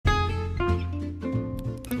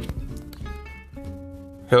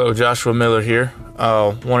Hello, Joshua Miller here.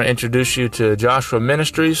 I want to introduce you to Joshua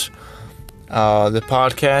Ministries. The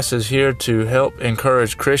podcast is here to help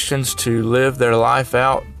encourage Christians to live their life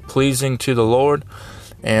out pleasing to the Lord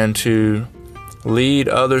and to lead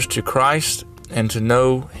others to Christ and to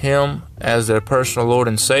know Him as their personal Lord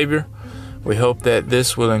and Savior. We hope that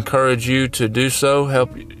this will encourage you to do so,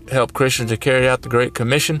 help Christians to carry out the Great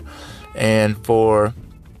Commission, and for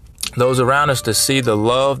those around us to see the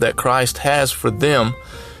love that Christ has for them.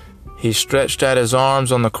 He stretched out His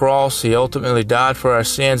arms on the cross. He ultimately died for our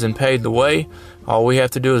sins and paid the way. All we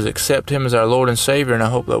have to do is accept Him as our Lord and Savior, and I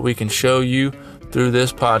hope that we can show you through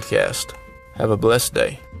this podcast. Have a blessed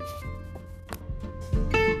day.